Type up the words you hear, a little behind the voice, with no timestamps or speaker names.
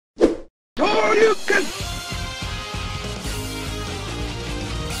Oh, you can.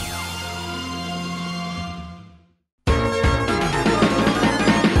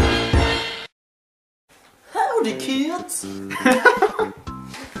 Howdy, kids!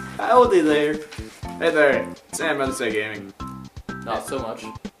 Howdy there. Hey there, Sam, Other Gaming. Not so much.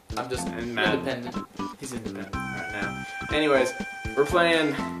 I'm just independent. He's independent right now. Anyways, we're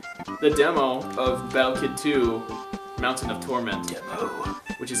playing the demo of Battle Kid 2 Mountain of Torment. Demo.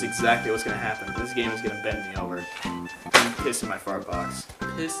 Which is exactly what's gonna happen. This game is gonna bend me over. And piss in my fart box.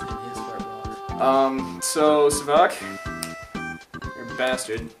 Piss in his fart box. So, Savak, you're a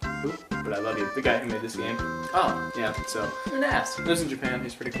bastard. Ooh, but I love you. The guy who made this game. Oh. Yeah, so. You're an ass. Lives in Japan,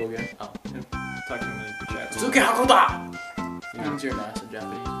 he's a pretty cool guy. Oh. Yeah, talk to him in the chat. Tsuki Hakoda! Means you're an ass in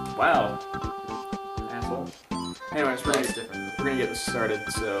Japanese. Wow. Asshole. Anyways, we're That's different. gonna get this started,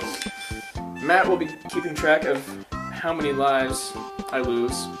 so Matt will be keeping track of how many lives I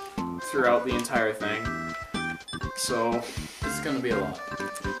lose throughout the entire thing. So This is gonna be a lot.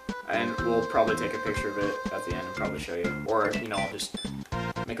 and we'll probably take a picture of it at the end and probably show you. Or, you know, I'll just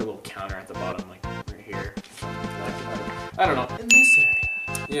make a little counter at the bottom, like right here. Or something like that. I don't know. In this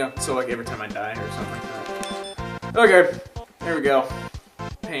area. Yeah, so like every time I die or something like that. Okay, here we go.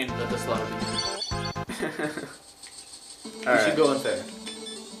 Pain. Let the slaughter begin. We Alright. should go unfair.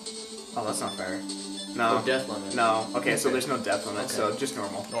 Oh, that's not fair. No. No death limit. No. Okay, so there's no death limit, Okay. so just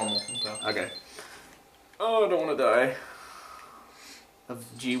normal. Normal. Okay. Okay. Oh, I don't want to die. Of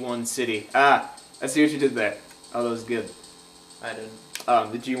G1 City. Ah, I see what you did there. Oh, that was good. I didn't.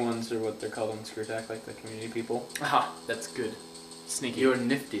 The G1s are what they're called on Screw Attack, like the community people. Aha, that's good. Sneaky. You're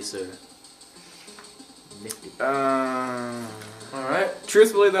nifty, sir. Nifty. Alright.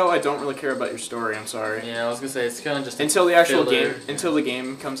 Truthfully, though, I don't really care about your story. I'm sorry. Yeah, I was gonna say, it's kinda just Until the actual filler. game, until the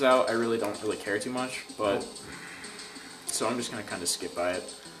game comes out, I really don't really care too much. But so I'm just gonna kind of skip by it.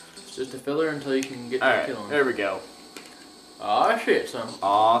 It's just a filler until you can get All your right, kill on. there we go. Aw, shit, son.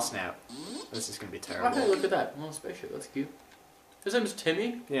 Aw, snap. This is gonna be terrible. Hey, look at that. Little spaceship. That's cute. His name's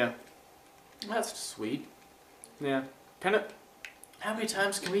Timmy. Yeah, That's sweet. yeah. Kind of. How many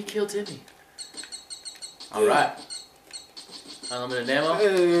times can we kill Timmy? Alright. Unlimited ammo.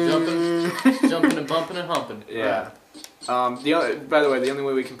 Jumping and bumping and humping. Yeah. By the way, the only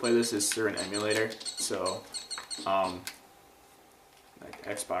way we can play this is through an emulator. So, like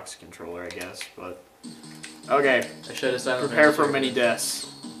Xbox controller, I guess. But okay. I should have silenced Prepare for many deaths.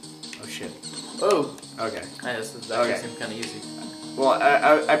 Oh shit. Oh. Okay. Hey, this actually Okay. seems kind of easy. Well,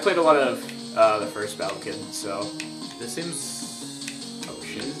 I played a lot of the first Battle Kid, so This seems oh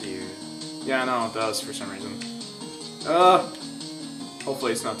shit. easier. Yeah, I know it does for some reason.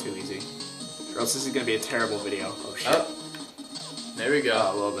 Hopefully it's not too easy, or else this is gonna be a terrible video. Oh shit. Oh. There we go.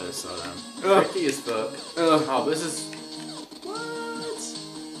 Oh, a little bit of slowdown. Tricky as fuck. Oh, this is... What?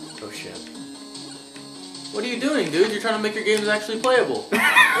 Oh shit. What are you doing, dude? You're trying to make your games actually playable.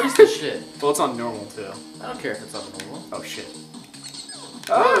 What is this shit? Well, it's on normal too. I don't care if it's on normal. Oh shit.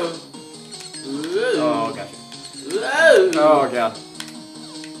 Oh. Oh gotcha. Whoa. Oh god.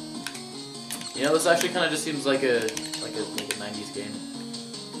 You know, this actually kind of just seems like a 90s game.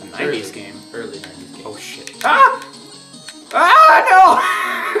 A 90s game. Early 90s game. Oh shit. Ah! Ah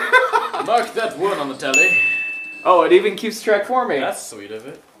no! Mark that one on the telly. Oh, it even keeps track for me. That's sweet of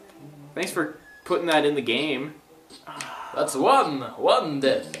it. Thanks for putting that in the game. That's one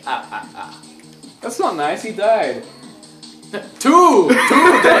death. That's not nice. He died. Two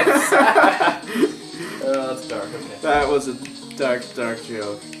deaths. That's dark. Okay. That was a dark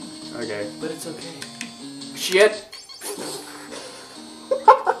joke. Okay. But it's okay. Shit.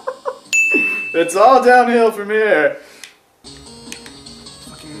 It's all downhill from here.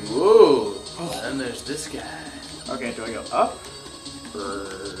 Whoa. And there's this guy. Okay, do I go up?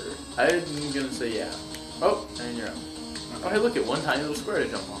 I'm gonna say yeah. Oh, and you're up. Okay. Oh, hey, look at one tiny little square to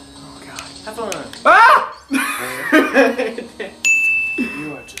jump on. Oh god. Have fun. Ah!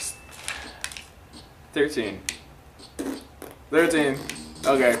 You are just... 13. 13.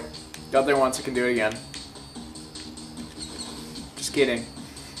 Okay. Got there once, I can do it again. Just kidding.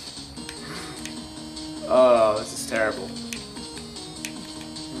 Oh, this is terrible.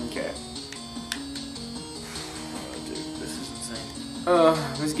 Okay. Oh, dude, this is insane.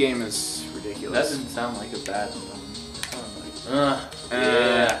 This game is That ridiculous. didn't sound like a bad one. It sounded like...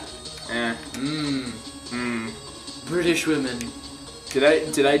 Eh. British women. Did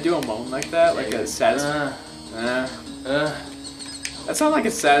I do a moan like that? Like a satisfying? That's not like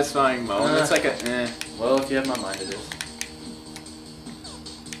a satisfying moan. It's like a Well, if you have my mind, it is.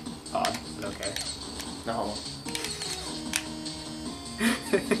 odd, but okay. No homo. I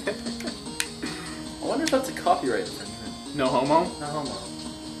wonder if that's a copyright infringement. No homo? No homo.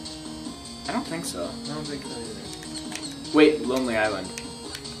 don't think so. I don't think so either. Wait, Lonely Island.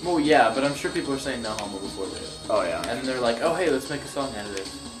 Well, yeah, but I'm sure people are saying no homo before they. Oh yeah. And then they're like, oh hey, let's make a song out of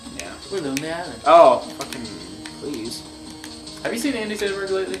this. Yeah. We're Lonely Island. Oh, fucking please. Have you seen Andy Samberg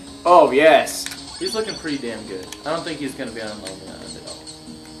lately? Oh yes. He's looking pretty damn good. I don't think he's gonna be on Lonely Island at all.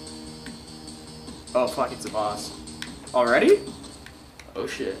 Oh fuck, it's a boss. Already? Oh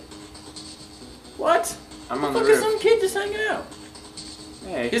shit. What? I'm on the Look at roof. some kid just hanging out.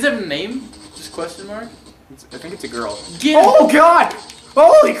 Hey. Does it have a name? Just question mark? I think it's a girl. Get him! Oh god!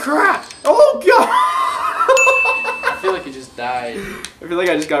 Holy crap! Oh god! I feel like it just died. I feel like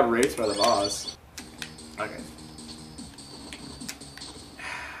I just got raped by the boss. Okay.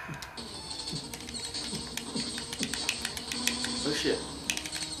 Oh shit.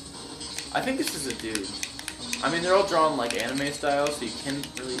 I think this is a dude. I mean, they're all drawn like anime style, so you can't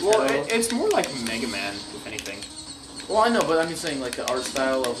really tell. Well, it's more like Mega Man, if anything. Well, I know, but I'm just saying like the art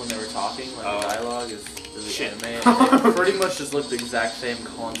style of when they were talking, like Oh. the dialogue is really Shit. anime. It pretty much just looked the exact same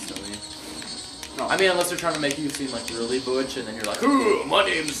constantly. No. I mean, unless they're trying to make you seem like really butch, and then you're like, ooh, my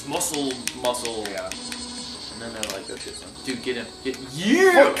name's Muscle. Yeah. And then they're like, oh shit, son. Dude, get him.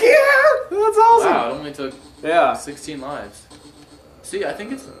 Yeah! Fuck yeah! That's awesome! Wow, it only took Yeah. 16 lives. See, I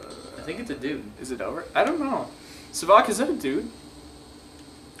think it's a dude. Is it over? I don't know. Savak, is that a dude?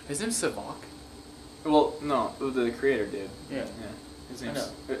 His name's Savak? Well, no, the creator did. Yeah. Yeah. His I name's,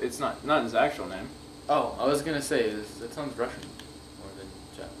 know. it's not his actual name. Oh, I was gonna say, that sounds Russian more than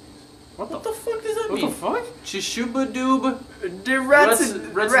Japanese. What the fuck does that What mean? the fuck? Chishuba-doob.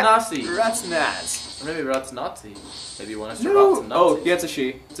 Ratsnaz. Ratsnaz. Or maybe Ratsnazi. Maybe you want us to No. Ratsnazi. Oh, yeah, it's a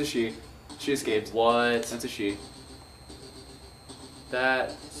she. It's a she. She escaped. What? That's a she.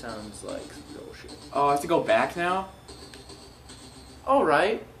 That sounds like some real shit. Oh, I have to go back now?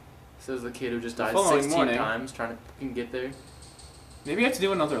 Alright. Says the kid who just died following 16 morning. times trying to fucking get there. Maybe I have to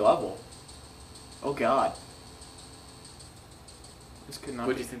do another level. Oh god. This could not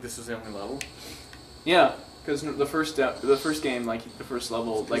What, be. do you think this was the only level? Yeah, because the first game, like the first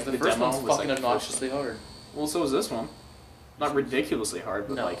level, like the the first demo one's was fucking like obnoxiously hard. Well, so was this one. Not ridiculously hard,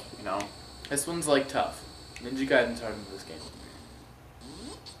 but No. like, you know. This one's like tough. Ninja Gaiden's harder than this game.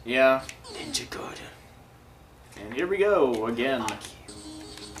 Yeah. Ninja Gaiden. And here we go again.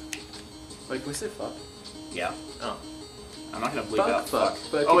 Wait, can we say fuck? Yeah. Oh. I'm not gonna bleep Fuck, out fuck.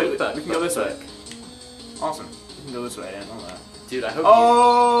 fuck. Oh wait, fuck, we can go this fuck, way. Awesome. We can go this way. I didn't know that. Dude, I hope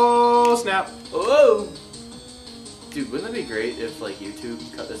Oh snap! you... Oh! Dude, wouldn't that be great if, like, YouTube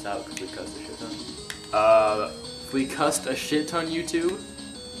cut this out because we cussed a shit ton? If we cussed a shit ton, YouTube?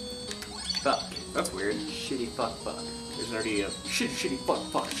 Fuck. That's weird. Shitty fuck fuck. There's already a Shitty fuck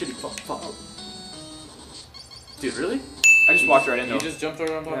fuck. Shitty fuck fuck. Dude, really? I just walked right into You him. just jumped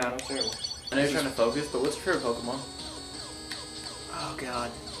right on top. Yeah. That's terrible. I know you're trying to focus, but what's your favorite Pokemon? Oh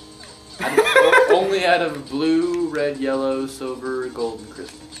god. Only out of blue, red, yellow, silver, gold, and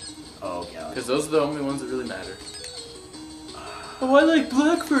crystal. Oh god. Because those are the only ones that really matter. Oh, I like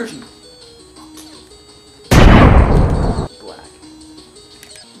black version. Black.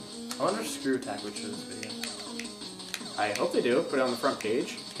 I wonder if Screw Attack would show this video. I hope they do. Put it on the front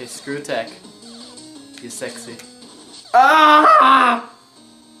page. Hey, Screw Attack. You're sexy. Ah!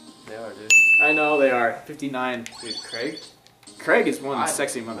 They are, dude. I know they are. 59. Dude, Craig? Craig is one I'd-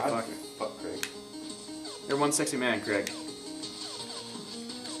 sexy motherfucker. Fuck Craig. You're one sexy man, Craig.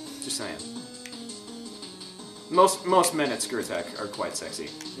 Just saying. Most men at Screw Attack are quite sexy.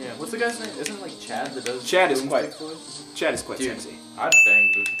 Yeah, what's the guy's name? Isn't it like Chad that does Chad is quite- Boomstick voice? Chad is quite Dude, sexy. I'd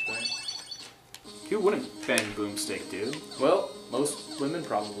bang Boomstick. Who wouldn't bang Boomstick, dude? Well, most women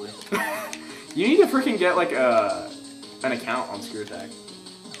probably. You need to freaking get like an account on Screw Attack.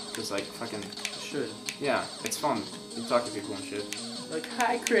 Just like fucking Should. yeah, it's fun. You talk to people and shit. Like,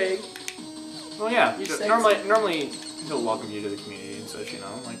 hi Craig. Well, yeah. You're sexy. Normally he'll welcome you to the community and such. You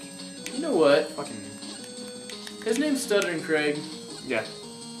know, like You know what? fucking His name's Stuttering Craig. yeah.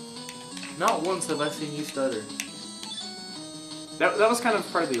 Not once have I seen you stutter. That was kind of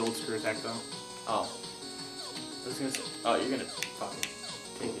part of the old Screw Attack though. Oh. I was gonna say, oh, you're gonna fucking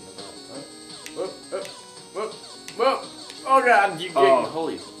take it in the butt. Whoop, whoop, whoop. Oh god, you get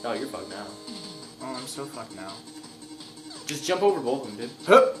holy. Oh, you're fucked now. Oh, I'm so fucked now. Just jump over both of them, dude.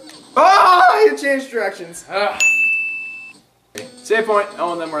 Huh. Ah! You changed directions. Ah. Save point.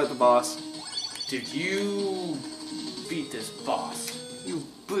 Oh, and then we're at the boss. Dude, you beat this boss. You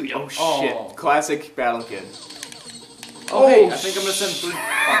beat. Oh shit! Oh. Classic Battle Kid. Oh, hey, I think I'm gonna send 3.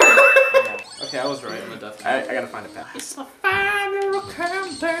 Yeah. Okay, I was right. I'm a death. I gotta find a path. It's the final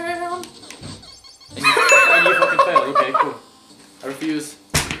countdown. And you fucking failed. Okay, cool. I refuse.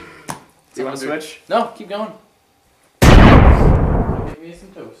 Do you want to switch? No, keep going. Give me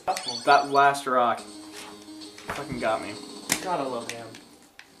some toast. that last rock fucking got me. Gotta love him.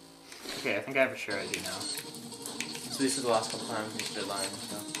 Okay, I think I have a strategy now. So this is the last couple times we did lying and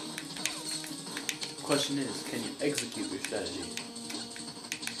stuff. Question is, can you execute your strategy?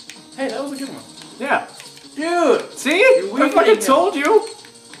 Hey, that was a good one. Yeah. Dude! See? I fucking told you!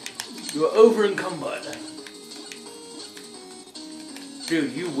 You are over encumbered.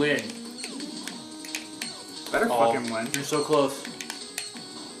 Dude, you win. Better fucking win. You're so close.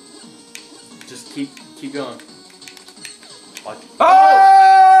 Just keep going. Watch. Oh!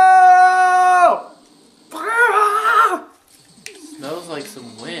 Smells like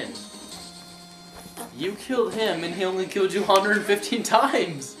some wind. You killed him and he only killed you 115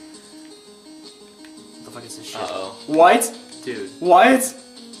 times. What the fuck is this shit? Uh-oh. What? Dude. What?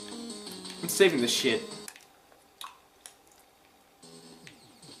 I'm saving this shit.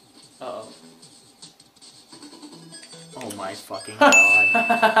 Uh-oh. Oh my fucking god.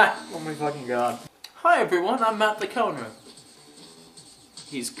 Oh my fucking god. Hi everyone, I'm Matt the Coner.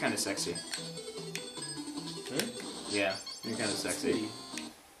 He's kind of sexy. Hmm? Yeah, you're kind of sexy.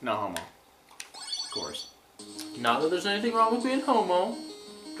 No homo. Of course. Not that there's anything wrong with being homo.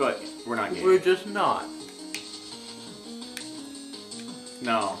 But we're not gay. We're just not.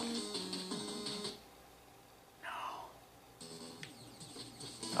 No.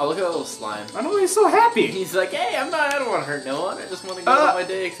 Oh, look at that little slime. I know, he's so happy. He's like, hey, I don't want to hurt no one. I just want to go about my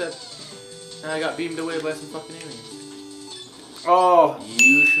day, except I got beamed away by some fucking aliens. Oh.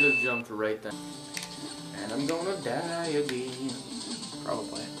 You should have jumped right then. And I'm gonna die again.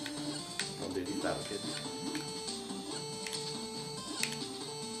 Probably. Don't do these battle kids.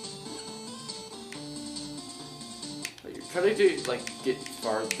 But you're trying to, like, get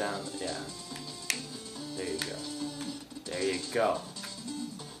far down. Yeah. There you go. There you go.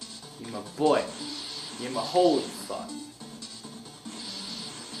 You my boy. You my holy fuck.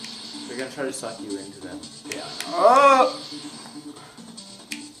 They're gonna try to suck you into them. Yeah. Oh!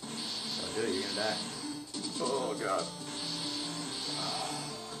 Don't do it, you're gonna die. Oh god.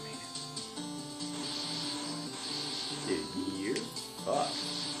 Dude, you're fucked.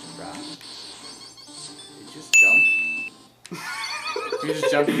 Right. Did you just jump? You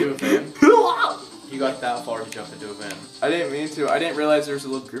just jumped into a fan? You got that far to jump into a van. I didn't mean to. I didn't realize there was a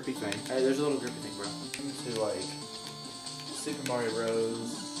little groupie thing. Hey, there's a little groupie thing, bro. Into like Super Mario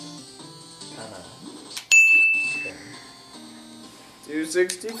Bros. Kind of thing.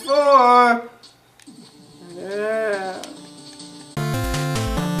 264. Yeah.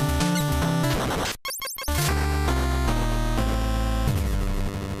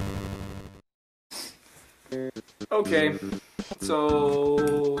 Okay.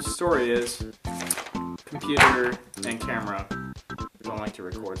 So story is computer and camera don't like to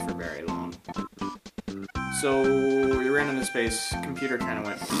record for very long. So we ran into space, computer kind of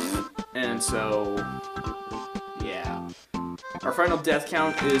went, and so yeah. Our final death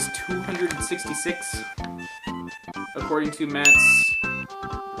count is 266, according to Matt's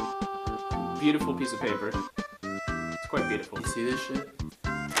beautiful piece of paper. It's quite beautiful. You see this shit?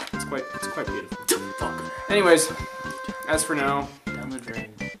 It's quite beautiful. Anyways, as for now, Down the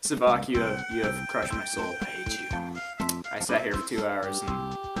drain. Savak, you have crushed my soul. I hate you. I sat here for 2 hours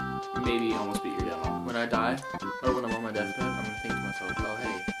and maybe almost beat your demo. When I die, or when I'm on my deathbed, I'm gonna think to myself, oh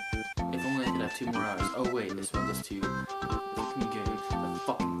hey, if only I could have 2 more hours. Oh wait, this one does 2. Fucking game, the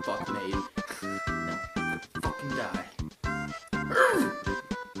fucking fuck made. No, fucking die.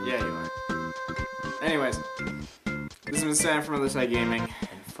 Yeah, you are. Anyways, this has been Sam from Other Side Gaming.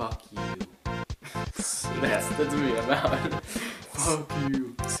 And fuck you. See you That's guys. me, I'm out. Fuck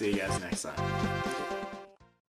you. See you guys next time.